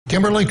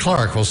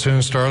Kimberly-Clark will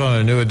soon start on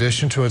a new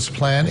addition to its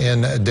plant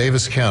in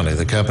Davis County.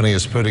 The company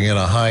is putting in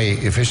a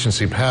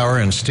high-efficiency power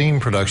and steam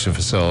production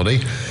facility.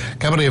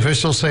 Company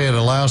officials say it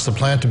allows the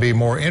plant to be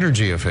more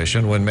energy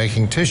efficient when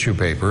making tissue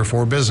paper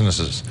for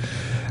businesses.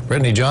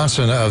 Brittany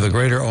Johnson of the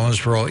Greater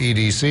Owensboro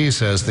EDC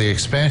says the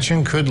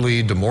expansion could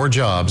lead to more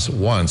jobs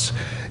once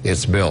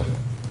it's built.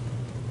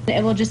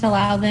 It will just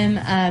allow them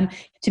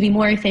to be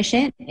more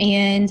efficient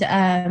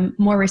and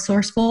more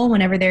resourceful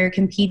whenever they're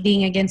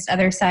competing against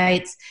other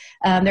sites.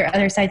 There are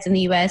other sites in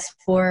the U.S.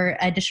 for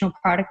additional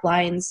product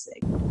lines.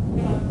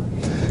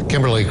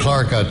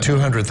 Kimberly-Clark got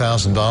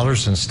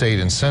 $200,000 in state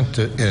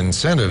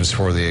incentives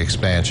for the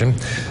expansion.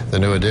 The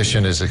new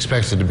addition is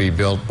expected to be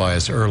built by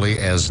as early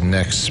as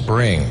next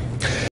spring.